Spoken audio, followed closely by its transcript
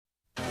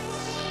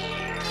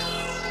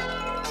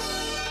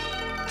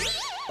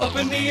Up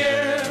in the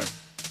air,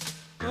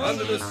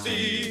 under the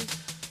sea.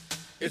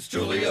 It's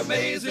truly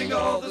amazing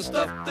all the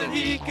stuff that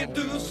he can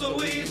do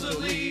so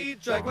easily.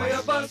 Drag by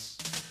a bus,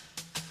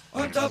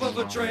 on top of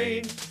a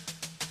train.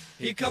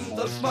 He comes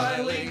up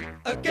smiling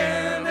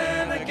again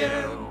and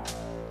again.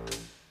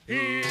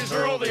 He's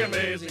Earl the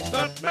Amazing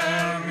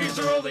Stuntman. He's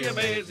Earl the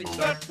Amazing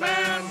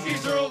Stuntman.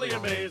 He's Earl the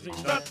Amazing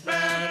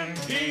Stuntman.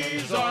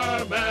 He's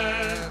our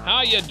man.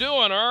 How you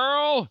doing,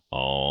 Earl?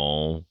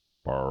 Oh,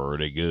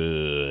 pretty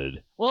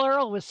good. Well,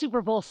 Earl, with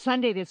Super Bowl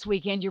Sunday this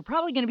weekend, you're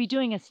probably going to be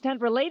doing a stunt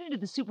related to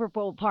the Super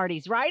Bowl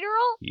parties, right,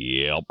 Earl?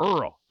 Yep.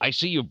 Earl, I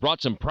see you've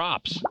brought some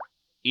props.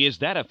 Is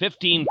that a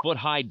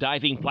 15-foot-high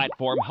diving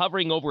platform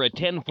hovering over a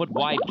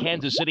 10-foot-wide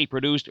Kansas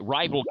City-produced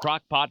rival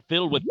crock pot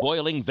filled with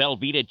boiling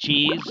Velveeta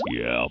cheese?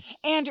 Yep.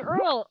 And,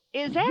 Earl,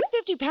 is that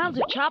 50 pounds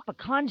of chopped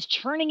pecans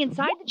churning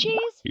inside the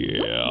cheese?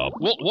 Yep.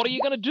 Well, what are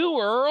you going to do,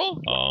 Earl?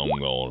 I'm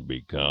going to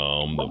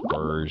become the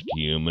first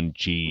human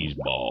cheese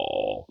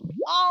ball.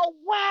 Oh,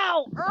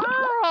 wow,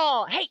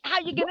 Earl! Hey, how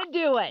you going to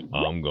do it?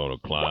 I'm going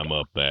to climb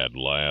up that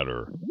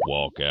ladder,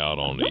 walk out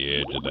on the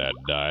edge of that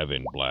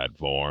diving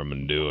platform,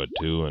 and do a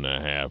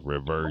 2.5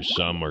 reverse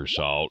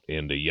somersault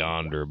into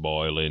yonder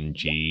boiling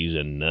cheese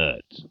and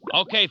nuts.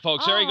 Okay,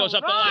 folks, there he goes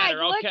up the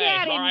ladder. Okay, look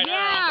at him. all right,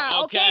 Yeah.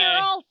 Earl. Okay,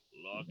 Earl.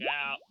 Look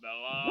out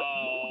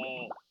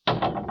below.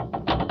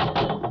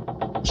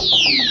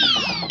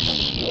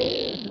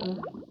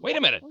 Wait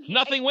a minute.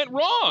 Nothing went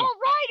wrong. All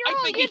right, Earl,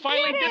 I think he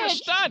finally did a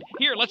stunt.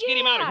 Here, let's get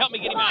him out of here. Help me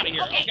get him out of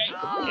here, okay?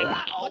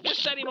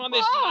 Just set him on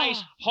this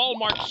nice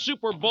Hallmark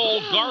Super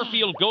Bowl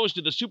Garfield Goes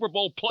to the Super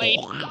Bowl plate.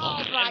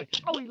 All right.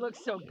 Oh, he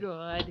looks so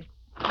good.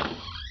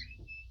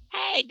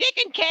 Hey, Dick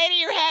and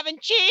Katie are having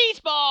cheese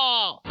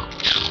ball.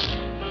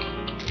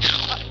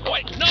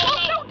 Wait, no,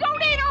 No,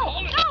 don't eat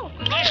him! No!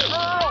 Hey,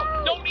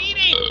 Earl, don't eat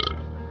him!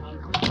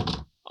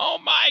 Oh,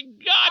 my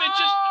God, it's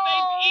just,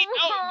 they've eaten,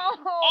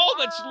 all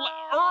that's,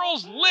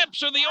 Earl's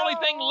lips are the only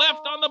thing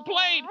left on the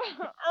plate.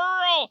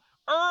 Earl,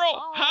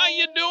 how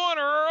you doing,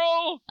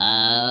 Earl?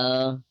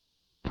 Oh,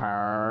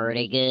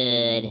 pretty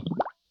good.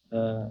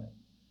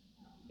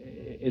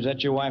 Is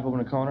that your wife over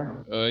in the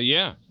corner?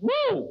 Yeah.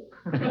 Woo!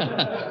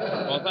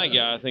 Well, thank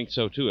you. I think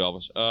so, too,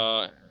 Elvis.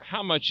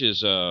 How much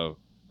is a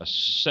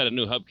set of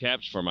new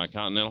hubcaps for my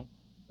Continental?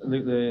 I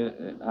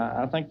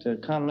think the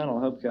Continental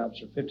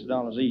hubcaps are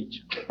 $50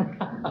 each.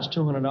 That's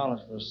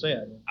 $200 for a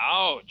set.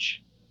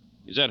 Ouch.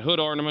 Is that hood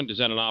ornament? Is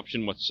that an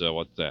option? What's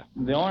that?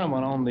 The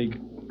ornament on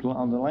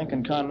the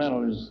Lincoln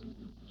Continental is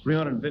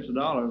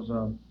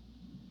 $350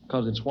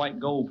 because it's white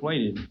gold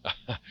plated.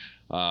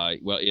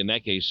 Well, in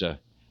that case,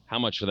 how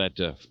much for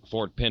that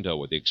Ford Pinto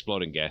with the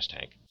exploding gas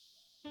tank?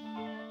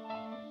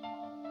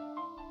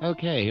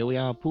 Okay, here we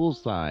are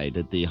poolside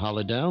at the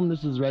Holodome.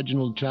 This is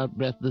Reginald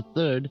Troutbreath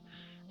III,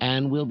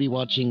 and we'll be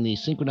watching the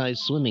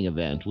synchronized swimming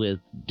event with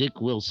Dick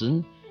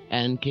Wilson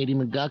and Katie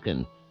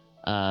McGuckin.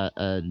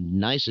 A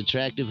nice,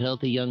 attractive,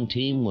 healthy young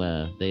team.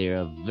 They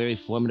are very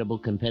formidable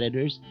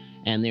competitors,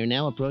 and they're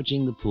now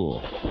approaching the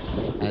pool.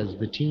 As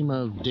the team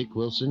of Dick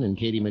Wilson and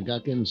Katie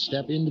McGuckin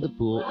step into the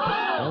pool,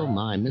 oh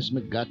my, Miss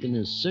McGuckin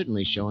is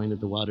certainly showing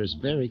that the water's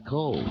very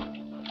cold.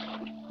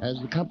 As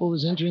the couple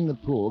is entering the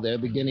pool, they're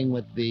beginning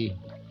with the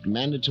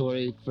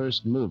mandatory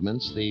first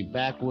movements, the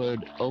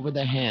backward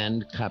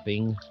over-the-hand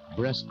cupping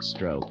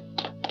breaststroke.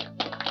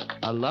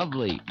 A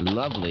lovely,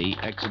 lovely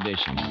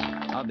exhibition.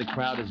 Oh, the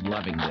crowd is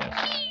loving this.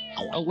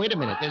 Oh, wait a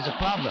minute, there's a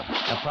problem.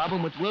 A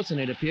problem with Wilson.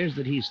 It appears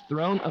that he's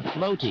thrown a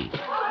floaty.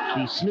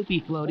 The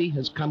Snoopy floaty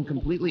has come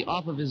completely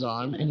off of his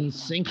arm, and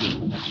he's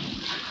sinking.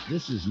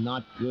 This is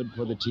not good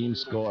for the team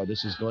score.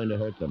 This is going to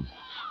hurt them.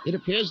 It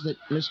appears that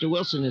Mr.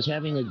 Wilson is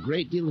having a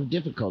great deal of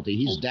difficulty.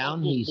 He's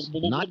down. He's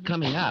not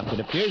coming up. It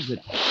appears that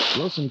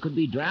Wilson could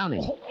be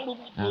drowning.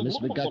 Miss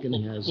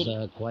McGuckin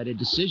has quite a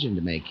decision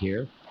to make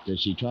here. Does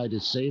she try to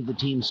save the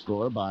team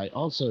score by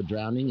also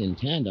drowning in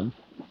tandem,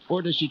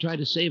 or does she try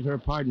to save her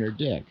partner,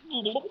 Dick?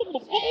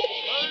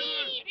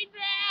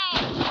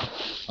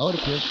 Oh, it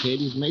appears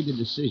Katie's made the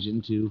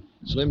decision to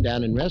swim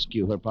down and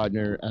rescue her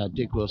partner,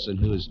 Dick Wilson,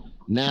 who is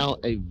now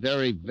a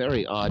very,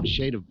 very odd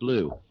shade of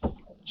blue.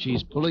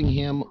 She's pulling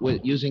him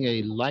using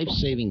a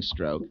life-saving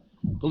stroke,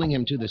 pulling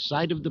him to the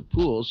side of the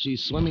pool.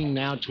 She's swimming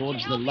now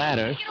towards the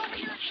ladder.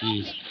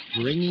 She's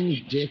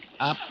bringing Dick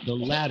up the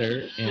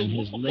ladder and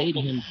has laid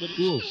him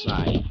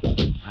poolside.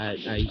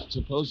 I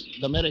suppose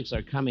the medics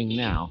are coming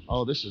now.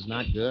 Oh, this is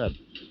not good.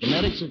 The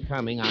medics are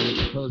coming.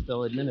 I suppose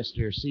they'll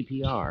administer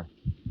CPR.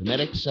 The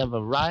medics have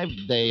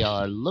arrived. They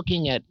are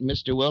looking at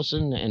Mr.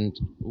 Wilson, and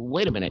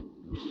wait a minute.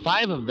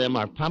 5 of them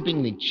are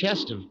pumping the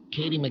chest of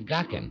Katie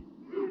McGuckin,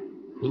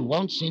 who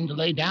won't seem to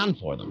lay down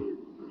for them.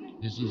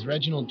 This is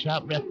Reginald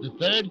Troutbreath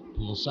III,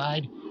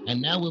 poolside,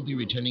 and now we'll be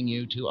returning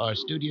you to our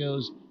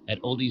studios at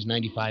Oldies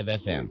 95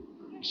 FM.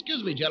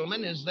 Excuse me,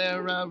 gentlemen, is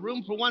there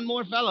room for one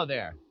more fellow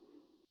there?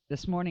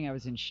 This morning I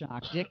was in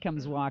shock. Dick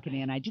comes walking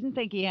in. I didn't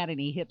think he had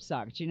any hip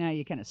sockets. You know how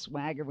you kind of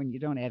swagger when you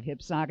don't have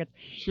hip sockets?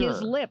 Sure.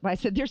 His lip. I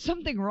said, there's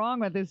something wrong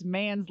with this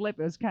man's lip.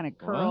 It was kind of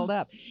curled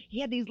up. He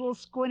had these little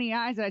squinty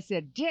eyes. I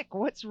said, Dick,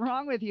 what's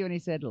wrong with you? And he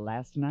said,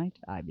 last night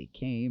I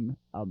became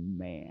a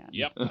man.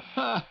 Yep.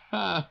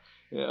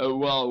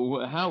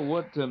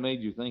 What made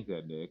you think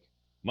that, Dick?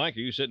 Mike, are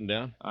you sitting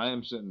down? I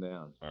am sitting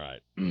down. All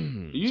right.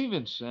 You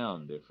even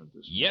sound different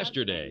this morning.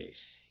 Yesterday.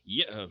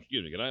 Yeah,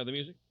 excuse me. Can I have the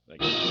music?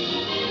 Thank you.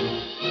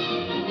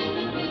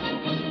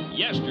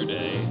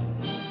 Yesterday,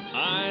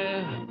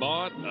 I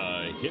bought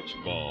a hitch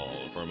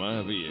ball for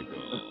my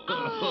vehicle.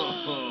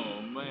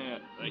 Oh, man.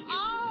 Thank you.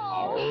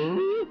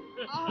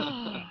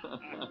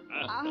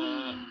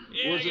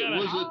 Was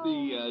it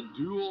the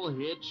dual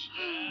hitch,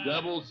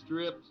 double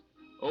stripped,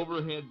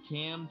 overhead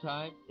cam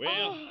type?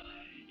 Well,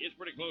 it's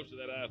pretty close to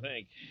that, I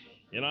think.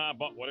 And I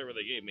bought whatever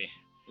they gave me.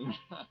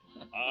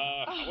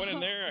 I went in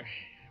there.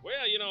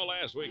 Well, you know,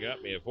 last week I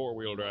got me a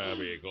four-wheel drive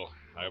vehicle.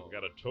 I've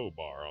got a tow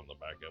bar on the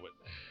back of it.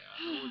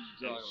 What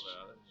you talking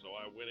about? So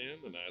I went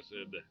in and I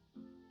said,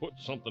 put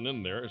something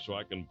in there so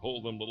I can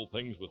pull them little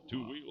things with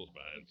two wheels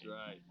behind. That's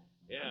right.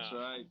 Yeah. That's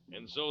right.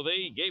 And so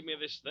they gave me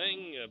this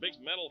thing, a big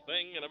metal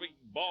thing, and a big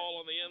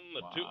ball on the end.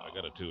 I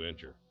got a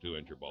two-incher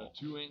ball. A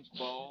 2-inch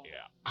ball?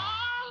 Yeah.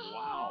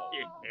 Wow.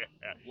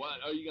 Yeah.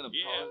 What? Are you going to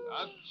Yeah.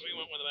 polish? We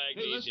went with the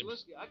Hey, magnesium.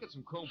 let's I got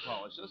some chrome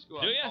polish. Let's go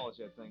out Do and ya? polish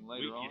that thing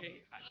later on.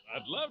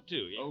 I'd love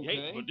to. Okay.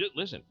 Hey, but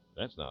listen,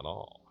 that's not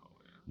all.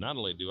 Not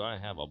only do I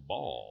have a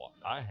ball,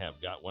 I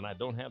have got, when I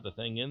don't have the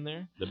thing in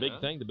there, the big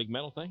thing, the big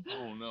metal thing,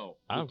 Oh, no.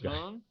 I've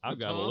got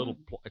a little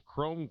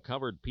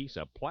chrome-covered piece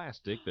of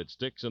plastic that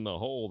sticks in the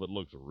hole that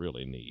looks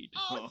really neat.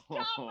 Oh,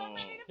 stop. I'm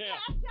ready to Yeah.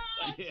 pass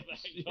out.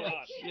 Thanks a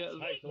lot. Yes.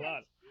 Thanks a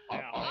lot.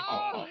 Yeah, thanks a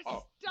lot.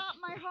 Oh, stop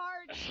my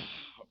heart.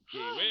 Okay,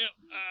 well,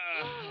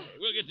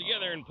 we'll get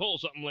together and pull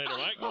something later,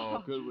 Mike.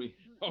 Oh, could we?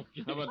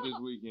 Okay. How about this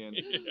weekend?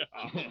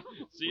 Yeah.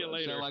 See you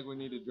later. Sound like we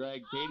need to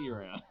drag Katie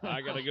around.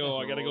 I gotta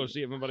go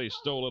see if anybody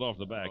stole it off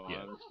the back I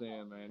yet.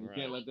 understand, man. You Right.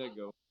 can't let that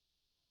go.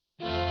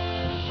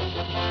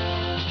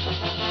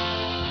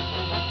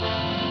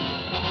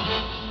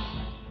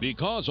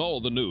 Because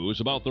all the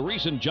news about the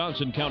recent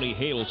Johnson County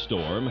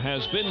hailstorm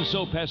has been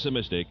so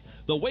pessimistic,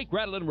 the Wake,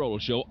 Rattle, and Roll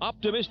Show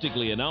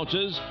optimistically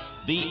announces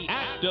the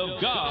Act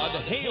of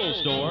God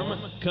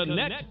Hailstorm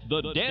Connect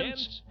the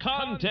Dents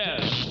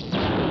Contest.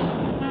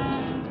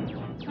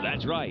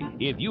 That's right.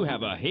 If you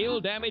have a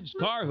hail-damaged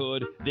car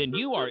hood, then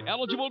you are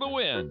eligible to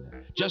win.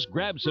 Just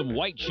grab some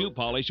white shoe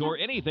polish or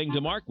anything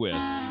to mark with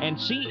and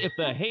see if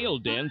the hail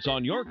dents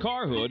on your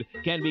car hood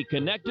can be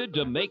connected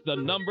to make the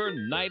number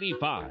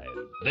 95.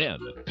 Then,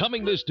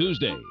 coming this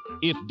Tuesday,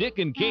 if Dick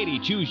and Katie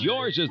choose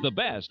yours as the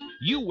best,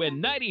 you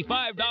win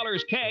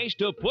 $95 cash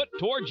to put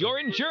towards your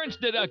insurance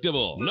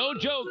deductible. No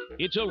joke,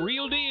 it's a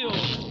real deal.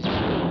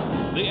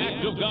 The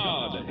Act of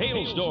God,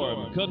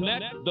 Hailstorm,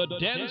 Connect the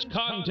Dents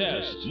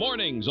Contest.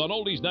 Mornings on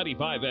Oldies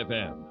 95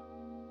 FM.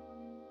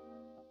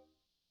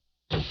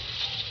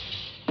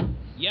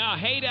 Yeah,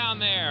 hey down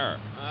there.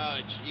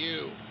 It's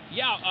you.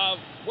 Yeah,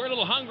 we're a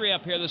little hungry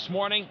up here this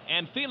morning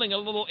and feeling a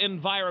little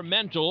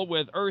environmental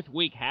with Earth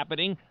Week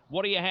happening.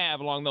 What do you have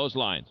along those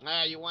lines?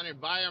 You want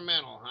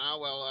environmental, huh?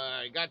 Well,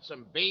 I got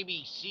some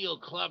Baby Seal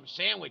Club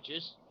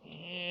sandwiches.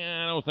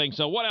 Yeah, I don't think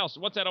so. What else?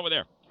 What's that over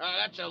there?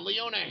 That's a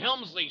Leona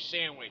Helmsley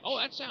sandwich. Oh,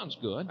 that sounds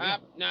good.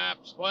 Nah,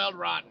 spoiled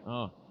rotten.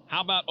 Oh,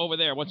 how about over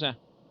there? What's that?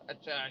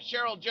 That's a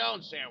Cheryl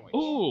Jones sandwich.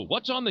 Ooh,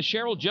 what's on the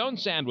Cheryl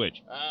Jones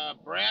sandwich?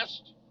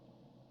 Breast.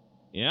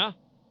 Yeah?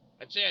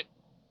 That's it.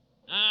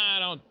 I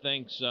don't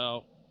think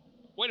so.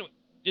 Wait a minute.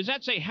 Does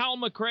that say Hal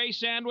McRae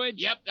sandwich?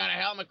 Yep, got a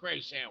Hal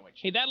McRae sandwich.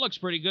 Hey, that looks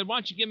pretty good. Why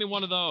don't you give me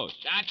one of those?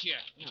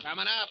 Gotcha.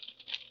 Coming up.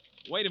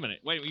 Wait a minute.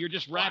 You're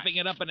just wrapping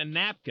it up in a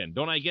napkin.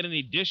 Don't I get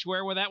any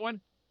dishware with that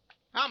one?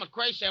 Hal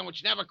McRae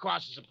sandwich never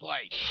crosses a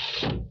plate.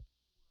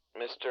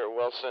 Mr.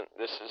 Wilson,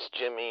 this is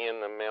Jimmy in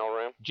the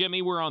mailroom.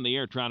 Jimmy, we're on the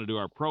air trying to do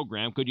our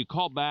program. Could you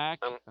call back?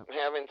 I'm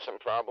having some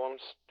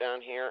problems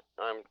down here.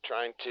 I'm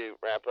trying to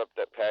wrap up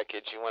that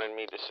package you wanted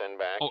me to send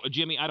back. Oh,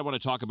 Jimmy, I don't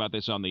want to talk about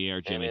this on the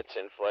air, Jimmy. And it's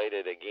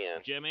inflated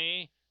again.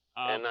 Jimmy?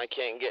 And I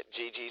can't get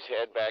Gigi's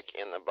head back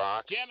in the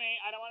box. Jimmy,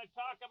 I don't want to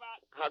talk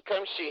about... How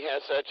come she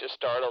has such a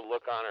startled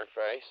look on her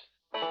face?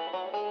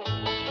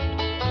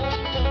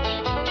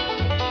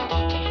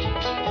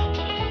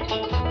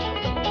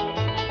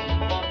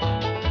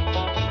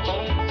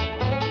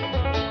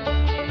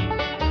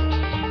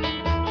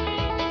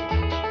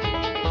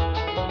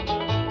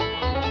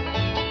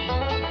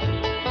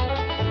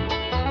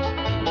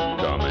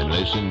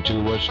 Listen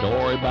to a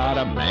story about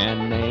a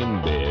man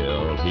named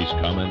Bill. He's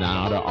coming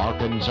out of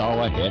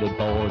Arkansas, headed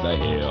for the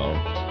hill.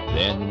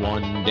 Then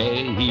one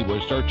day he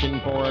was searching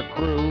for a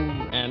crew,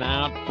 and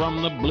out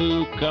from the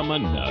blue come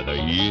another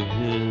you.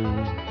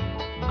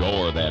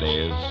 Gore, that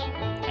is.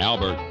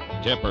 Albert,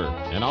 Tipper,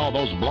 and all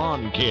those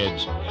blonde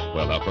kids.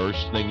 Well, the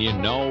first thing you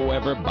know,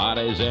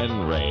 everybody's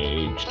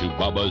enraged. Two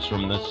Bubbas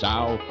from the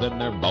South, and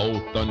they're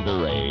both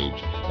underage.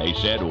 They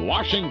said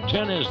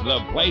Washington is the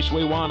place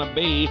we want to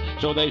be,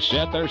 so they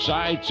set their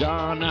sights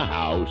on a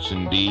house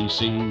in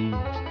D.C.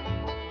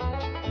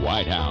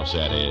 White House,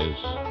 that is.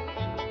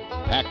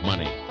 Pack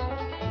money,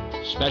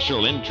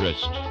 special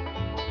interest,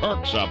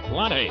 perks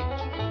aplenty.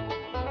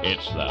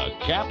 It's the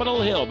Capitol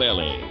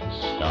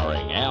Hillbillies,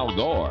 starring Al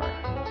Gore,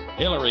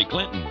 Hillary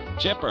Clinton,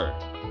 Chipper,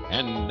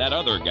 and that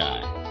other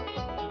guy.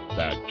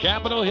 The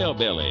Capitol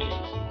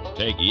Hillbillies.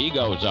 Take your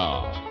egos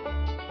off.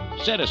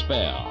 Set a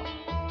spell.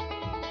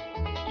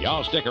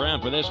 Y'all stick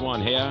around for this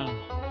one here.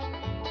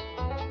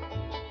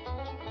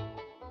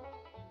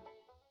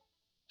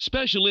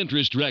 Special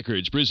Interest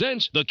Records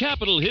presents the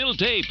Capitol Hill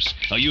Tapes,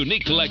 a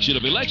unique collection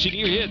of election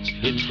year hits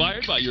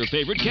inspired by your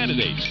favorite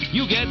candidates.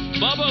 You get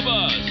Bubba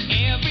Buzz.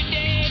 Every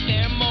day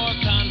they're more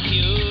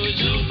confused.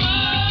 Too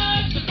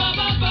much, the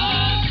Bubba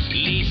Buzz.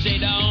 Least they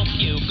don't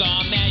puke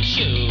on their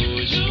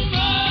shoes. Too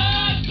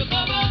much, the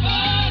Bubba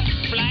Buzz.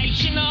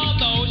 Flashing all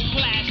those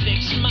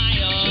plastic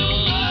smiles.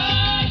 Too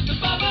much, the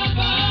Bubba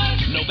Buzz.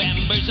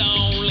 November's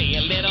only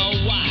a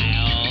little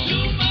while.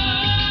 Too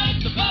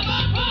much, the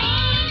Bubba Buzz.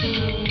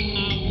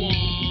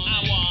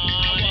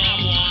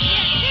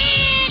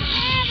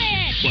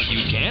 But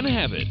you can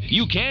have it.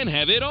 You can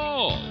have it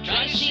all.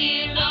 Try to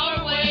see it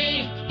our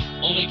way.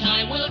 Only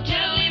time will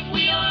tell if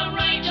we are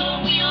right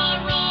or we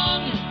are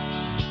wrong.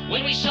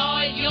 When we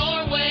saw it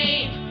your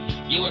way,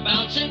 you were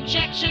bouncing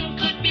checks and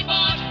could be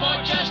bought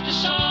for just a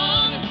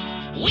song.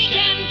 We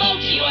can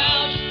vote you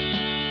out.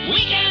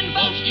 We can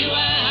vote you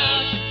out.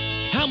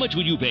 How much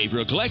would you pay for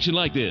a collection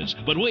like this?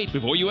 But wait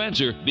before you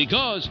answer,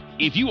 because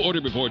if you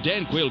order before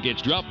Dan Quayle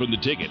gets dropped from the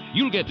ticket,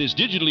 you'll get this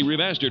digitally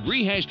remastered,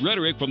 rehashed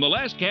rhetoric from the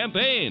last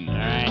campaign. All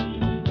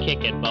right,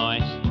 kick it,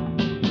 boys.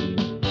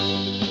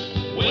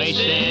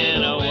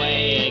 Wasting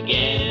away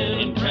again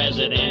in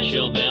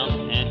Presidentialville.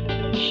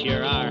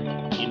 Sure are,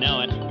 you know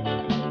it.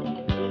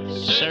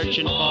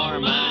 Searching for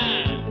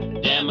my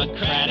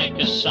democratic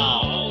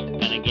assault.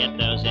 Gonna get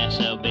those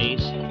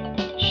SOBs?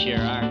 Sure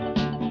are.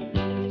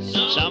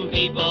 Some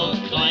people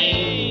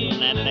claim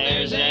that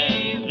there's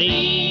a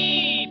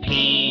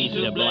VP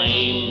to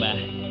blame, but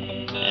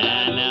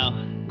no,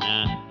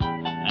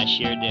 I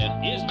sure do.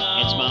 It's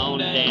my own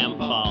damn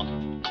fault.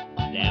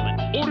 Damn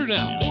it. Order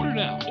now, order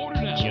now,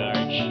 order now.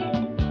 George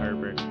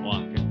Herbert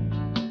Walker.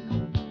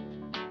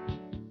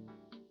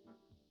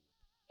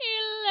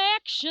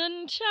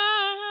 Election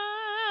time.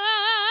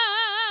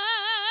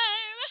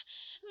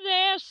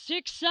 There's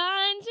 6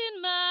 signs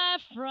in my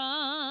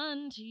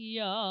front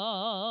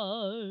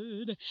yard.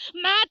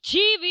 My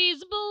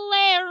TV's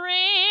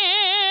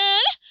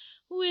blaring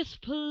with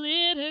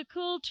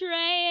political trash.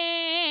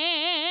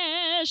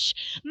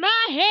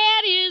 My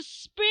head is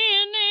spinning.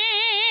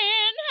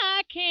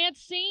 I can't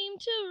seem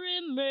to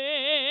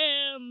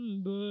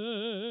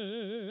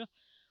remember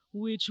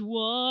which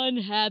one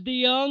had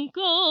the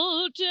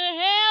uncle to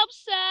help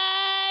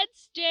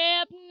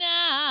sidestep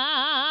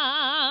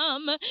now.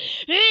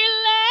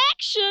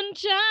 Election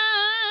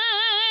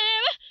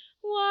time,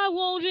 why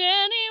won't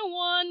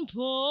anyone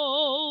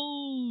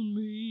poll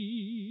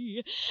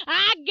me?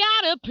 I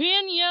got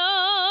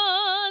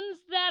opinions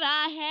that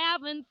I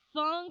haven't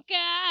thunk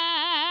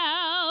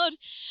out.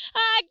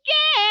 I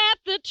get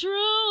the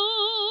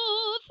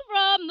truth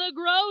from the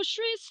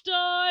grocery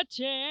store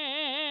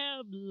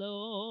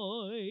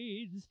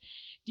tabloids.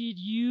 Did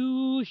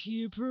you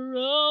hear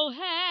Perot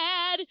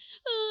had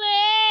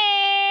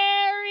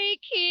Larry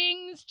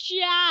King's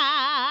child?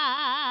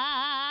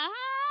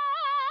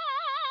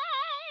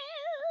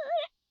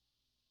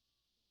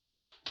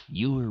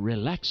 You're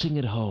relaxing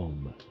at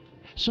home.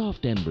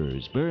 Soft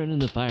embers burn in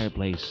the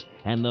fireplace,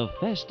 and the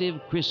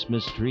festive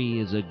Christmas tree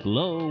is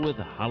aglow with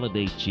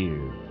holiday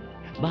cheer.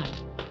 But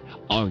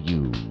are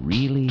you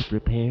really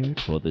prepared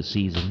for the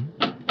season?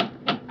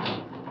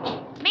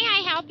 May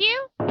I help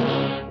you?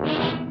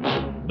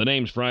 The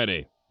name's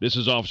Friday. This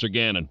is Officer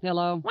Gannon.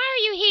 Hello. Why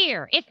are you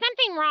here? Is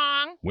something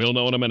wrong? We'll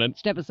know in a minute.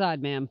 Step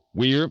aside, ma'am.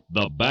 We're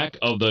the Back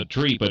of the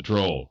Tree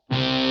Patrol.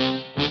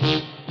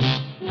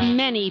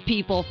 Many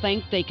people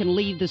think they can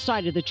leave the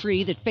side of the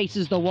tree that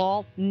faces the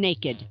wall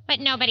naked. But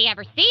nobody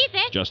ever sees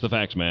it. Just the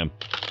facts, ma'am.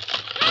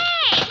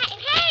 Hey, what do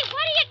you...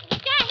 Hey,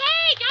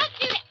 don't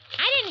do that.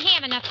 I didn't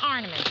have enough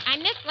ornaments. I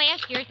missed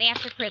last year's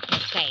after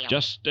Christmas sale.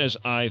 Just as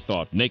I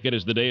thought. Naked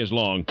as the day is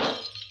long.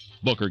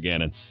 Booker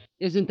Gannon.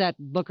 Isn't that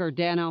Booker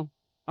Dano?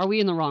 Are we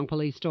in the wrong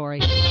police story?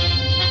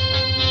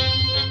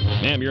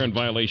 Ma'am, you're in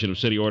violation of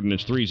City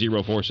Ordinance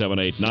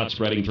 30478, not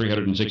spreading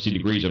 360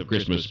 degrees of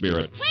Christmas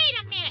spirit. Wait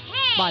a minute,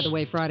 hey! By the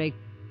way, Friday,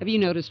 have you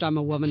noticed I'm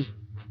a woman?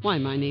 Why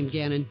am I named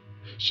Gannon?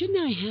 Shouldn't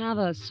I have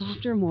a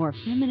softer, more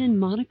feminine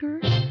moniker?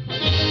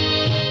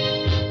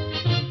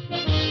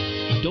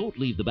 Don't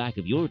leave the back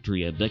of your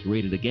tree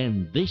undecorated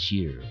again this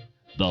year.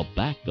 The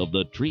Back of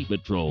the Tree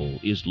Patrol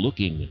is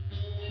looking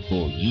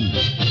for you.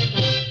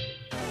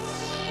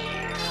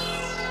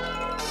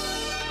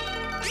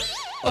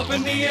 Up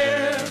in the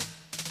air,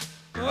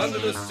 under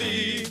the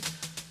sea.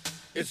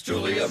 It's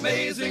truly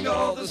amazing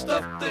all the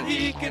stuff that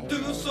he can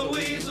do so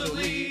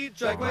easily.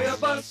 Dragway a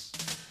bus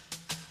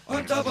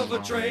on top of a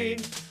train.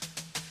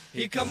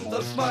 He comes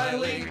up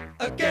smiling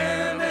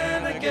again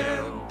and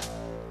again.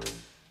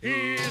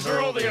 He's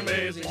Earl the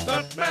Amazing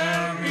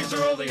Stuntman. He's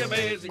Earl the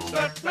Amazing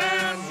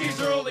Stuntman.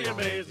 He's Earl the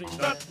Amazing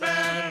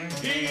Stuntman.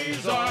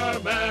 He's our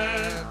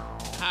man.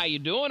 How you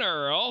doing,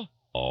 Earl?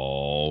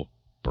 Oh,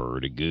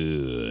 pretty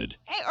good.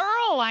 Hey,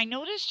 Earl, I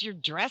noticed you're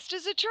dressed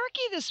as a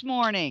turkey this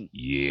morning.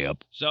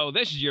 Yep. So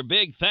this is your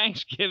big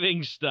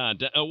Thanksgiving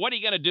stunt. What are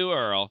you going to do,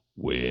 Earl?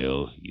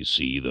 Well, you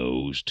see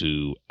those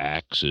two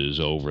axes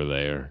over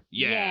there?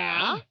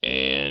 Yeah.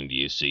 And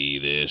you see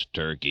this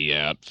turkey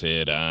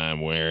outfit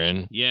I'm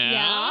wearing?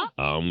 Yeah.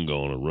 I'm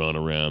gonna run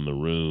around the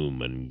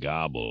room and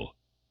gobble,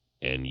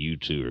 and you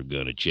two are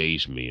gonna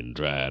chase me and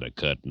try to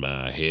cut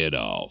my head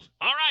off.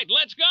 All right,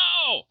 let's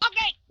go.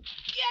 Okay,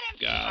 get him.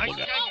 Gobble,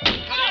 Get gobble,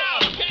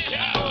 out.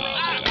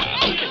 Gobble,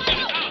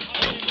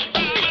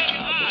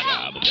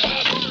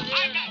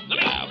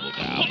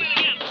 Pull it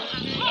again.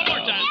 One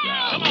more time.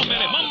 Come on,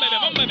 baby. Mom, baby.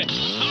 Mom, baby.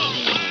 Come on.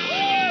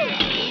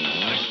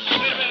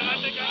 Wait a minute. I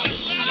think I got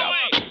it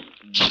away.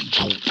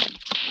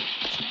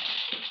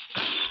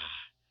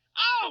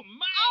 Oh,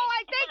 my. Oh,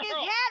 I think his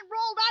head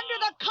rolled under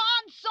the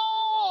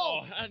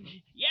console.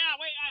 Yeah,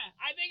 wait.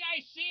 I think I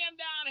see him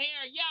down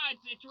here. Yeah,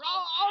 it's rolled.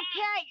 Oh,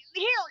 okay.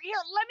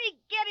 Here, let me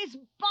get his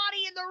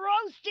body in the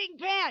roasting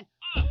pan.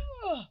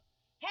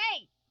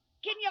 Hey,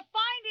 can you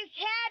find his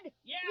head?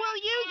 Yeah. We'll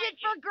use it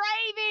for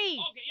gravy.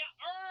 Okay, yeah.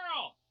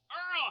 Earl,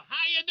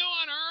 how you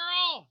doing,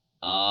 Earl?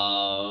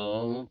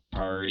 Oh,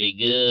 pretty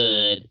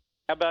good.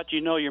 How about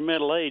you know your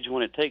middle age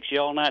when it takes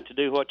you all night to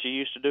do what you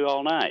used to do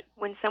all night?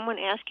 When someone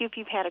asks you if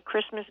you've had a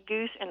Christmas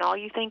goose and all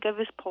you think of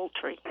is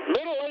poultry.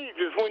 Middle age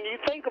is when you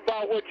think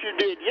about what you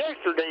did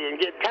yesterday and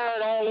get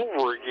tired all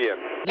over again.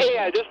 Hey,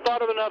 I just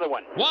thought of another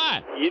one.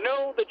 What? You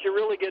know that you're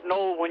really getting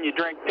old when you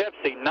drink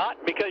Pepsi, not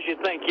because you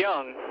think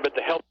young, but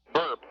to help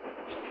burp.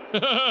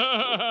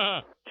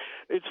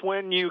 It's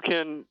when you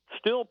can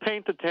still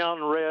paint the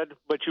town red,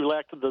 but you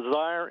lack the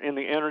desire and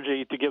the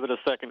energy to give it a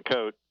second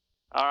coat.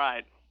 All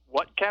right.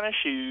 What kind of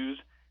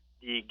shoes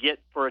do you get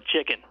for a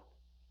chicken?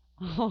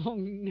 Oh,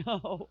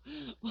 no.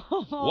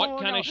 What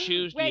kind of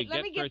shoes do you Wait,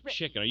 get for a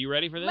chicken? Are you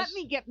ready for this? Let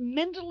me get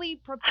mentally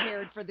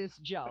prepared for this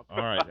joke.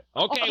 All right.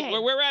 Okay,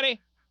 we're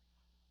ready.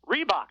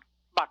 Reebok.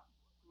 Buck,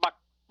 buck,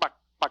 buck,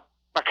 buck,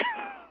 buck.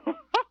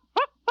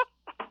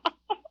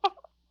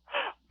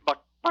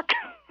 Buck, buck.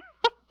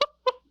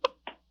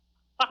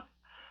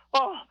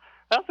 Oh,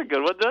 that's a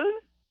good one, doesn't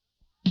it?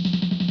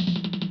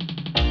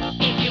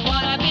 If you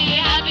wanna be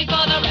happy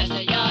for the rest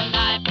of your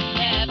life,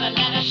 never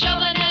let a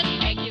chauvinist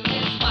make you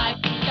his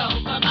wife. Go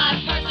for my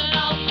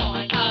personal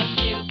point of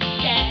view.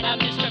 Get a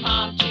Mr.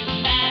 Mom to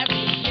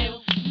marry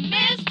you.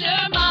 Mr.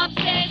 Mom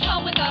stays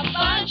home with a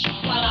bunch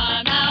while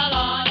I'm out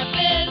on a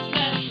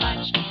business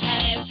lunch.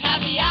 And if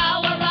happy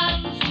hour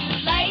runs too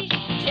late,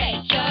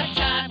 take your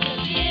time,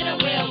 'cause dinner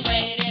will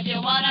wait. If you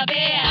wanna be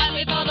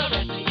happy for the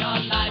rest of your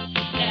life,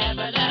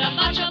 never let a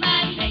macho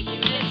man make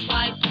you his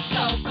wife.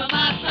 Go for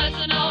my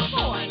personal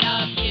point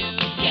of view.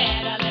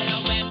 Get a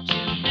little wimp to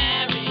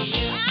marry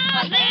you.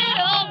 A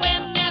little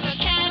wimp never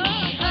can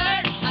be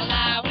hurt,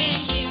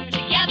 allowing you to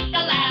get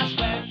the last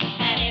word.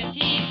 And if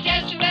he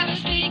dares to ever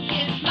speak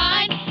his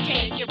mind,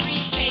 take your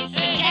briefcase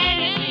and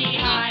tennis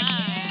behind.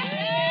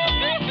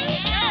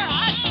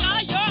 I saw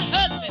your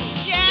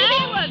husband. Yeah?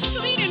 He was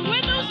cleaning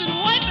windows and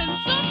wiping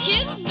some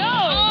kid's nose.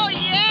 Oh,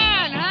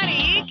 yeah, and honey,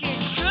 he can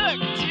cook,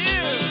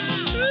 too.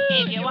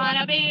 If you want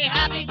to be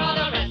happy for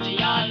the rest of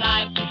your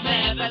life,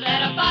 never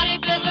let a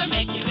bodybuilder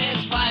make you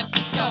his wife.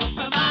 Go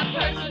for my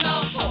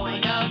personal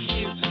point of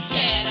view.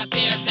 Get a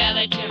beer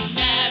belly to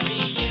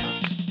marry you.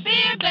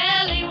 Beer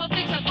belly will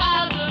fix up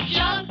piles of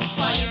junk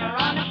while you're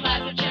on the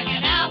plaza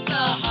checking out the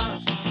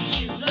hunks.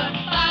 You look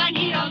fine,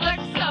 he don't look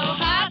so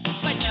hot,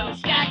 but no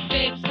stack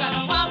babe's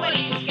gonna want what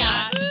he's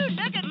got. Ooh,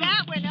 look at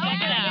that one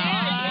over there.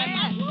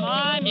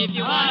 If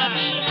you want to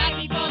be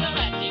happy for the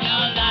rest of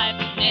your life,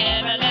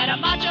 never let a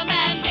macho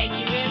man make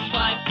you his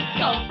wife.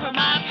 Go for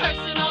my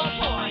personal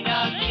point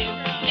of view.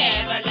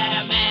 Never let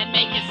a man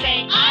make you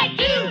say, I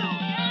do.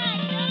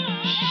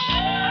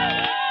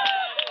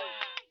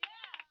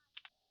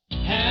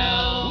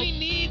 Help. We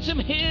need some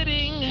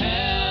hitting.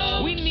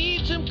 Help. We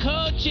need some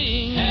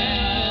coaching.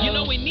 Help. You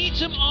know, we need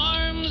some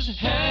arms.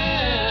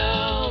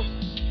 Help.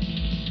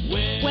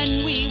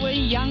 When we were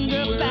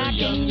younger, back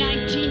in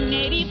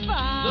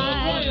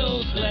 1985,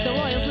 the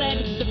Royals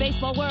led the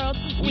baseball world.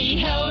 We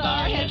held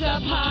our heads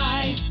up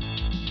high.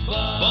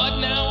 But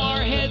now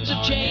our heads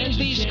have changed.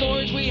 These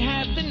scores we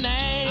have to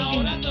nag.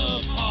 Out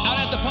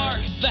at the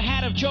park, the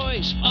hat of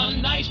choice, a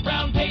nice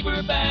brown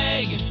paper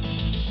bag.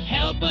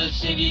 Help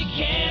us if you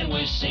can,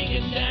 we're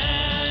sinking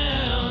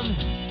down.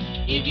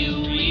 If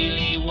you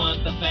really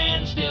want the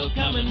fans still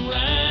coming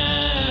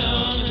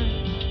round,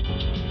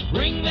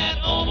 bring that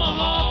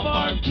Omaha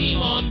farm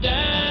team on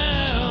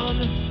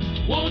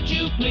down. Won't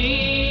you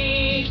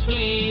please,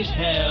 please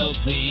help,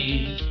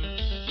 please?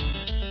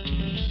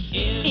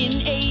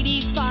 In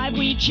glad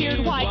we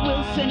cheered White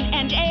Wilson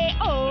and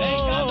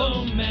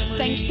A.O.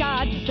 Thank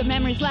God the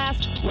memories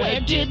last. Where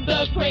did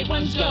the great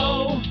ones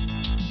go?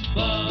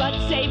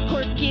 But save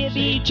Kurt,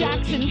 Gibby,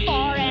 Jackson,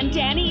 Farr, and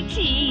Danny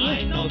T.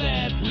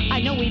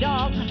 I know we'd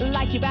all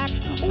like you back.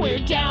 We're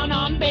down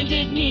on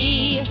bended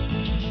knee.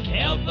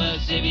 Help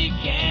us if you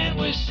can,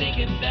 we're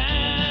sinking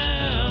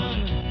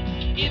down.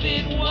 If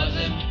it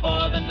wasn't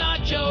for the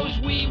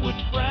nachos, we would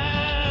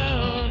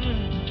frown.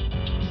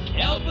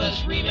 Help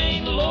us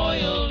remain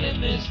loyal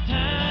in this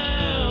town.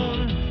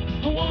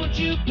 Won't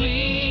you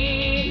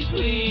please,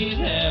 please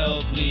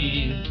help,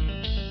 please?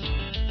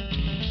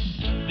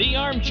 The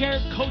Armchair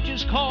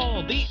Coaches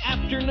call the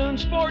afternoon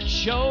sports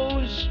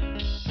shows.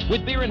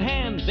 With beer in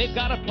hand, they've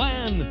got a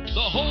plan. The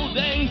whole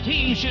dang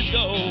team should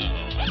go.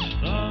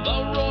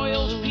 The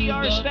Royals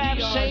PR staff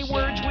say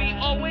words we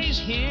always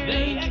hear.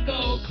 They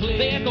echo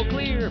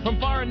clear from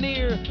far and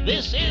near.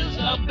 This is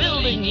a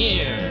building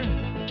year.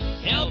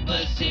 Help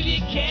us if you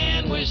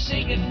can, we're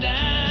sinking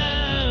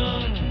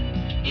down.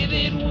 If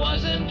it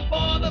wasn't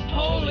for the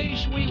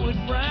Polish, we would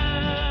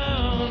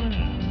frown.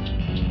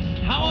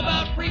 How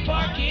about free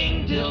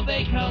parking till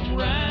they come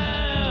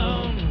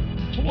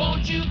round?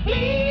 Won't you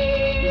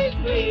please,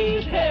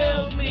 please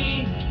help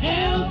me,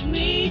 help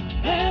me,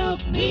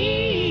 help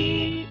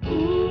me?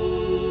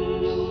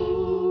 Ooh.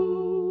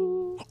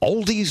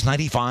 Oldies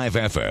 95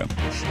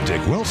 FM.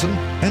 Dick Wilson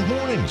and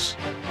Mornings.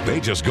 They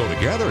just go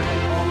together.